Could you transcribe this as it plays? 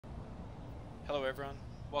Hello everyone,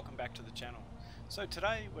 welcome back to the channel. So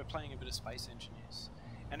today we're playing a bit of Space Engineers,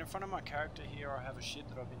 and in front of my character here I have a ship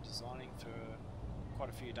that I've been designing for quite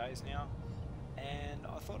a few days now, and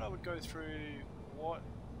I thought I would go through what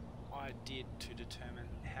I did to determine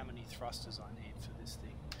how many thrusters I need for this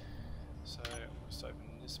thing. So I'll just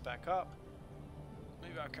open this back up,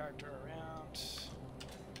 move our character around,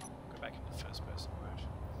 go back into first person mode.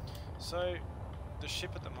 So the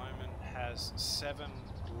ship at the moment has 7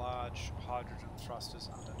 large hydrogen thrusters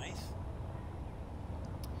underneath.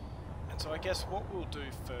 And so I guess what we'll do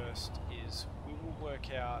first is we will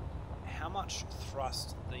work out how much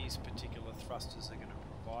thrust these particular thrusters are going to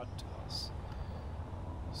provide to us.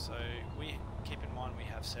 So we keep in mind we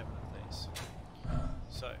have 7 of these.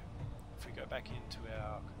 So if we go back into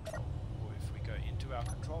our control, or if we go into our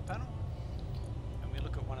control panel and we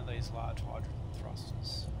look at one of these large hydrogen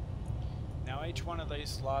thrusters. Now each one of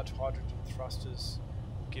these large hydrogen thrusters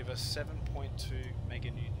will give us 7.2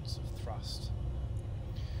 meganewtons of thrust.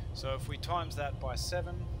 So if we times that by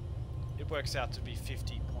 7, it works out to be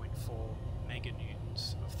 50.4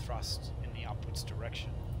 meganewtons of thrust in the upwards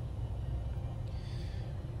direction.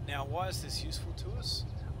 Now why is this useful to us?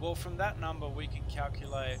 Well, from that number we can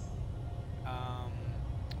calculate,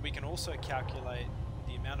 we can also calculate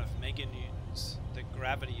the amount of meganewtons that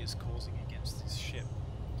gravity is causing against this ship.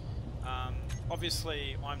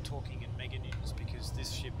 Obviously I'm talking in meganewtons because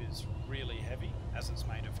this ship is really heavy as it's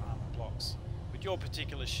made of armor blocks. But your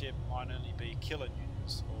particular ship might only be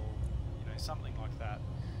kilonewtons or something like that.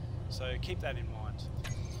 So keep that in mind.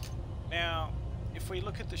 Now if we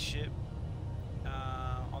look at the ship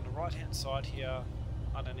on the right hand side here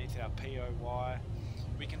underneath our POY,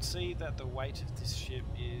 we can see that the weight of this ship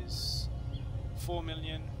is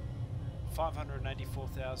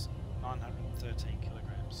 4,584,913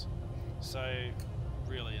 kilograms. So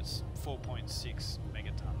really it's 4.6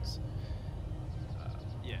 megatons.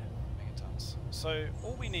 Megatons. So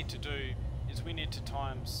all we need to do is we need to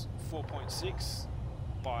times 4.6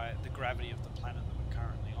 by the gravity of the planet that we're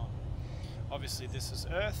currently on. Obviously this is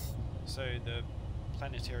Earth, so the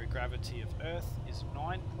planetary gravity of Earth is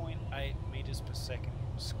 9.8 meters per second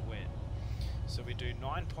squared. So we do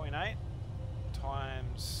 9.8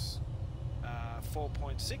 times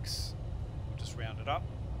 4.6, we'll just round it up,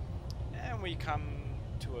 and we come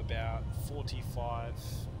to about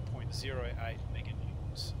 45.08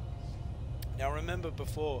 meganewtons. Now remember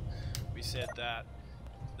before we said that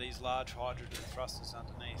these large hydrogen thrusters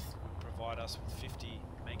underneath would provide us with 50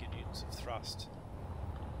 meganewtons of thrust,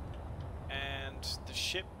 and the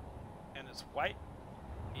ship and its weight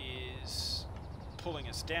is pulling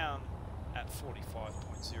us down at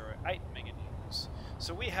 45.08 meganewtons.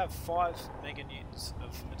 So we have 5 meganewtons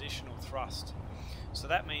of additional thrust. So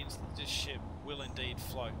that means that this ship will indeed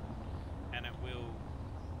float, and it will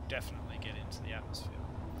definitely get into the atmosphere.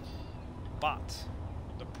 But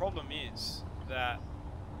the problem is that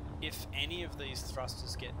if any of these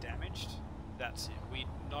thrusters get damaged, that's it. We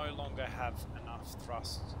no longer have enough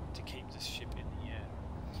thrust to keep this ship in the air.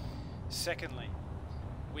 Secondly,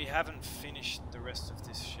 we haven't finished the rest of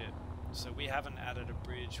this ship. So we haven't added a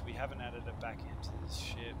bridge, we haven't added a back end to this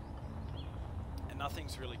ship, and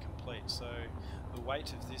nothing's really complete. So the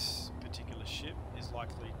weight of this particular ship is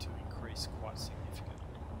likely to increase quite significantly.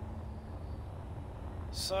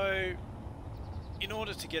 So in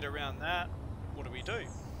order to get around that, what do?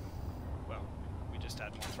 Well, we just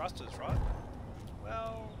add more thrusters, right?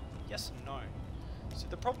 Well, yes and no. So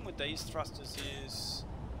the problem with these thrusters is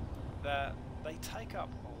that they take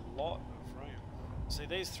up a lot of room. See,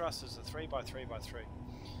 these thrusters are 3x3x3,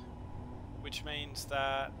 which means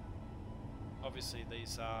that obviously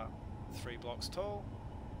these are 3 blocks tall,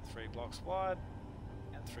 3 blocks wide,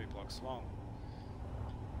 and 3 blocks long.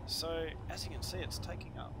 So as you can see, it's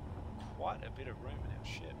taking up quite a bit of room in our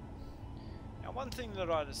ship. Now one thing that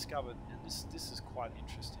I discovered, and this is quite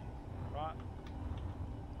interesting, right?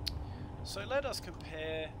 So let us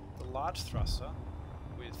compare the large thruster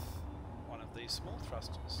with one of these small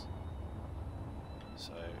thrusters.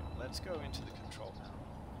 So let's go into the control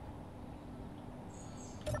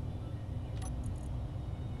panel.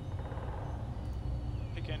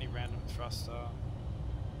 Pick any random thruster,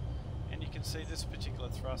 and you can see this particular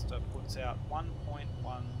thruster puts out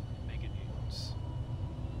 1.1 meganewtons.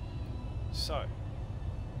 So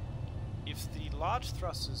if the large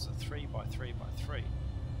thrusters are 3x3x3,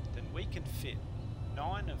 then we can fit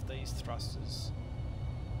 9 of these thrusters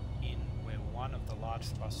in where one of the large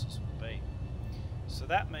thrusters will be. So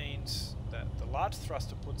that means that the large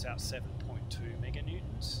thruster puts out 7.2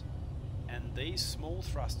 meganewtons, and these small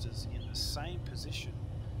thrusters in the same position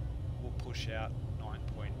will push out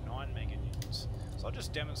 9.9 meganewtons. So I'll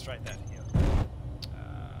just demonstrate that here.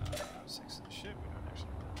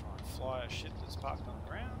 fly a ship that's parked on the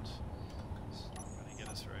ground. It's not going to get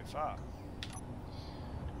us very far.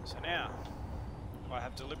 So now, I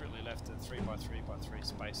have deliberately left a 3x3x3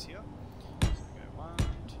 space here. So we go 1, 2,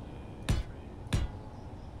 3,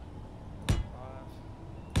 4,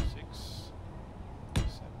 5, 6,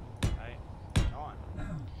 7, 8,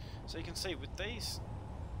 9. So you can see with these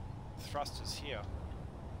thrusters here,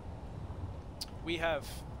 we have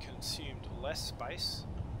consumed less space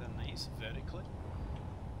than these vertically,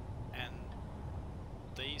 and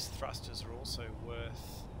these thrusters are also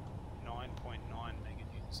worth 9.9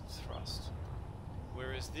 meganewtons of thrust,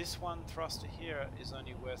 whereas this one thruster here is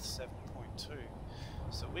only worth 7.2.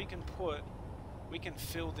 So we can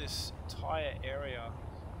fill this entire area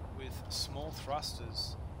with small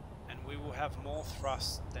thrusters, and we will have more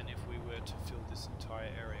thrust than if we were to fill this entire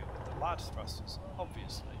area with the large thrusters,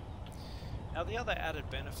 obviously. Now the other added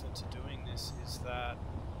benefit to doing this is that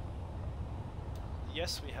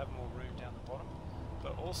yes, we have more room down the bottom,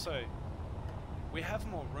 but also we have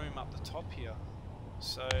more room up the top here.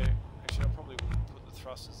 So actually I probably wouldn't put the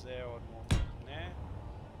thrusters there, I'd more put them there.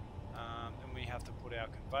 Then we have to put our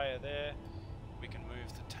conveyor there. We can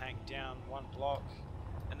move the tank down one block,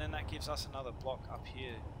 and then that gives us another block up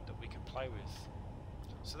here that we can play with.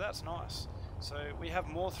 So that's nice. So we have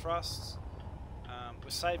more thrusts, we're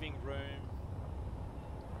saving room.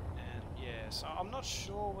 Yeah, so I'm not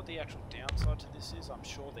sure what the actual downside to this is. I'm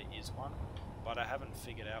sure there is one, but I haven't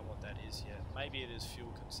figured out what that is yet. Maybe it is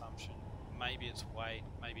fuel consumption, maybe it's weight,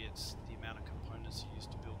 maybe it's the amount of components you use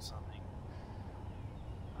to build something.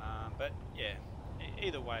 But yeah,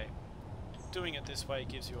 either way, doing it this way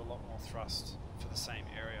gives you a lot more thrust for the same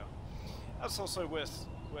area. That's also worth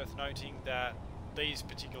noting that these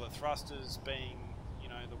particular thrusters, being, you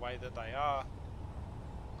know, the way that they are,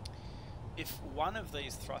 if one of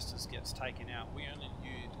these thrusters gets taken out, we only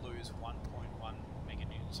lose 1.1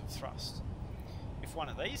 meganewtons of thrust. If one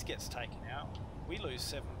of these gets taken out, we lose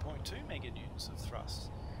 7.2 meganewtons of thrust.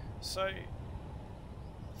 So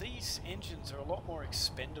these engines are a lot more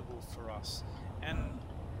expendable for us, and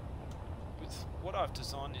with what I've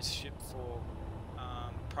designed this ship for,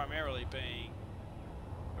 primarily being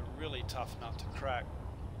a really tough nut to crack,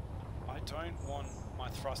 I don't want my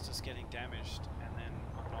thrusters getting damaged and then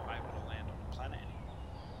I'm not able to land on the planet anymore.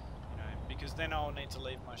 You know, because then I'll need to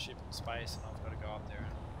leave my ship in space and I've got to go up there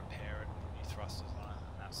and repair it and put new thrusters on it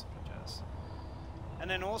and that sort of jazz. And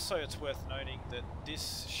then also it's worth noting that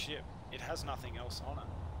this ship, it has nothing else on it.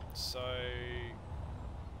 So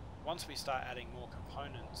once we start adding more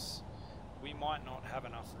components, we might not have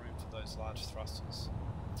enough room for those large thrusters.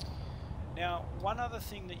 Now, one other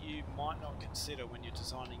thing that you might not consider when you're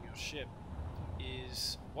designing your ship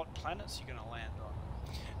is what planets you're going to land on.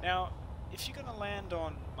 Now, if you're going to land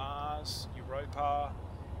on Mars, Europa,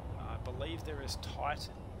 I believe there is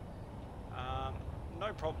Titan,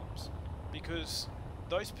 no problems, because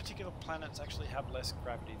those particular planets actually have less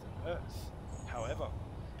gravity than Earth. However,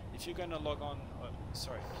 if you're going to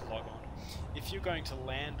if you're going to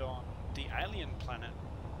land on the alien planet,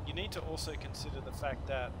 you need to also consider the fact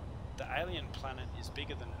that the alien planet is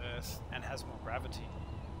bigger than Earth and has more gravity.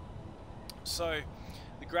 So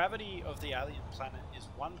the gravity of the alien planet is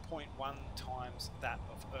 1.1 times that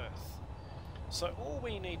of Earth. So all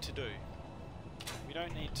we need to do, we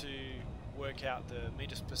don't need to work out the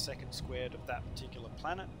meters per second squared of that particular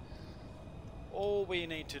planet. All we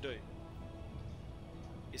need to do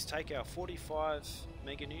is take our 45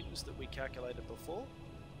 meganewtons that we calculated before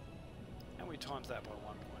and we times that by 1.1.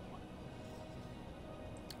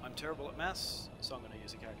 I'm terrible at maths, so I'm going to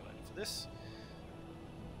use a calculator for this.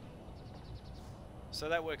 So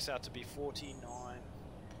that works out to be 49.5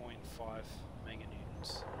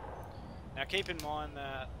 meganewtons. Now keep in mind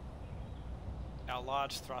that our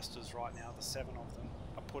large thrusters right now, the 7 of them,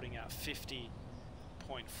 are putting out 50.4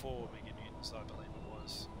 meganewtons, I believe it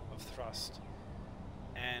was, of thrust.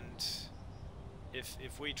 And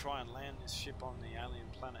if we try and land this ship on the alien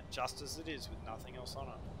planet just as it is with nothing else on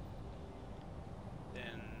it,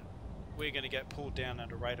 then we're going to get pulled down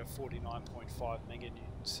at a rate of 49.5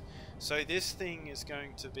 meganewtons. So this thing is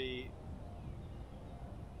going to be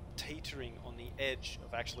teetering on the edge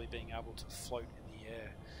of actually being able to float in the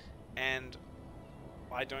air, and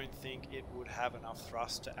I don't think it would have enough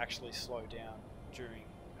thrust to actually slow down during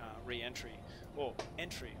re-entry or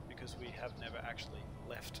entry, because we have never actually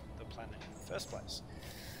left the planet in the first place.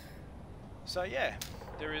 So yeah,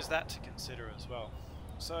 there is that to consider as well.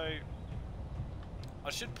 So I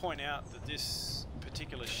should point out that this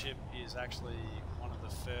particular ship is actually one of the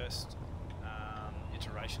first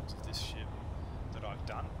iterations of this ship that I've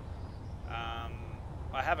done.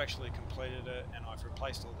 I have actually completed it, and I've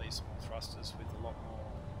replaced all these small thrusters with a lot more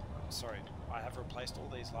sorry, I have replaced all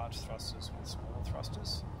these large thrusters with smaller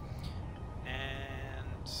thrusters,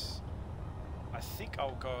 and I think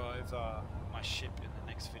I'll go over my ship in the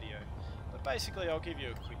next video, but basically I'll give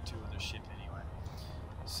you a quick tour of the ship anyway.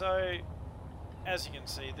 So as you can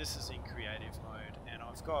see, this is in creative mode, and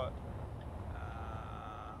I've got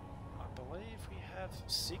I believe we have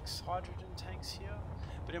 6 hydrogen tanks here,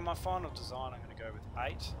 but in my final design I'm going to go with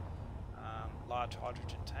 8 large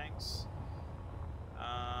hydrogen tanks.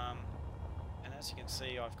 And as you can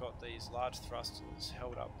see, I've got these large thrusters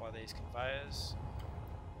held up by these conveyors.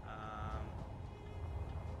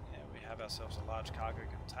 Yeah, we have ourselves a large cargo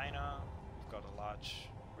container. We've got a large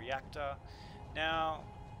reactor. Now,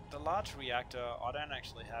 the large reactor, I don't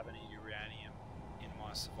actually have any uranium in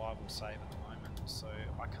my survival save at the moment, so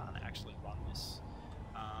I can't actually run this.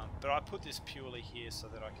 But I put this purely here so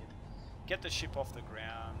that I can get the ship off the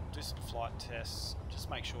ground, do some flight tests, just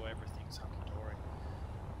make sure everything's hunky-dory,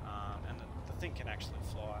 and the thing can actually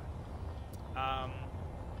fly.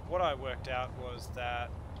 What I worked out was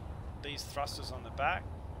that these thrusters on the back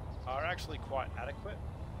are actually quite adequate.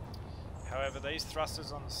 However, these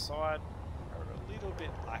thrusters on the side are a little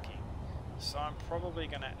bit lacking, so I'm probably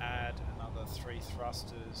going to add another 3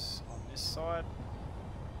 thrusters on this side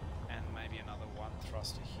and maybe another 1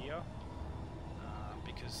 thruster here,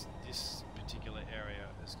 because this particular area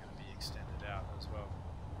is going to be extended out as well.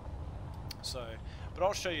 So, but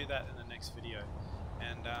I'll show you that in the next video.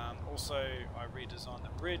 And also I redesigned the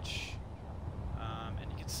bridge, and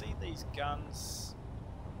you can see these guns,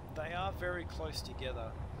 they are very close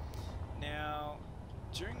together. Now,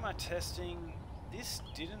 during my testing, this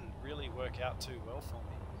didn't really work out too well for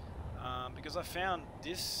me, because I found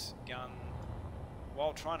this gun,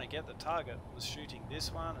 while trying to get the target, was shooting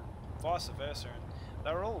this one and vice versa, and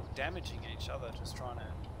they were all damaging each other, just trying to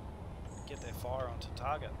get their fire onto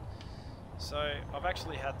target. So I've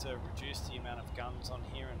actually had to reduce the amount of guns on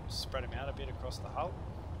here and spread them out a bit across the hull.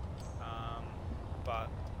 But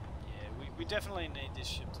yeah, we definitely need this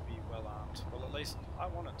ship to be well armed. Well, at least I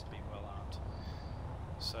want it to be well armed.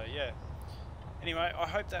 So yeah. Anyway, I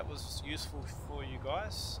hope that was useful for you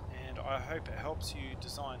guys, and I hope it helps you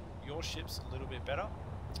design your ships a little bit better.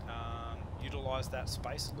 Utilize that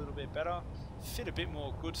space a little bit better, fit a bit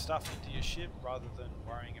more good stuff into your ship rather than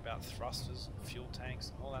worrying about thrusters and fuel tanks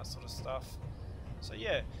and all that sort of stuff. So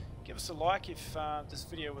yeah, give us a like if this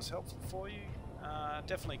video was helpful for you.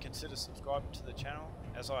 Definitely consider subscribing to the channel,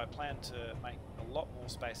 as I plan to make a lot more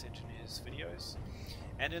Space Engineers videos.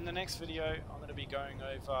 And in the next video I'm going to be going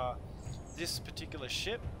over this particular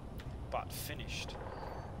ship, but finished.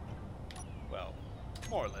 Well,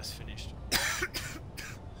 more or less finished.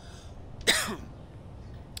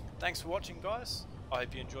 Thanks for watching, guys. I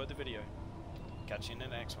hope you enjoyed the video. Catch you in the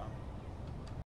next one.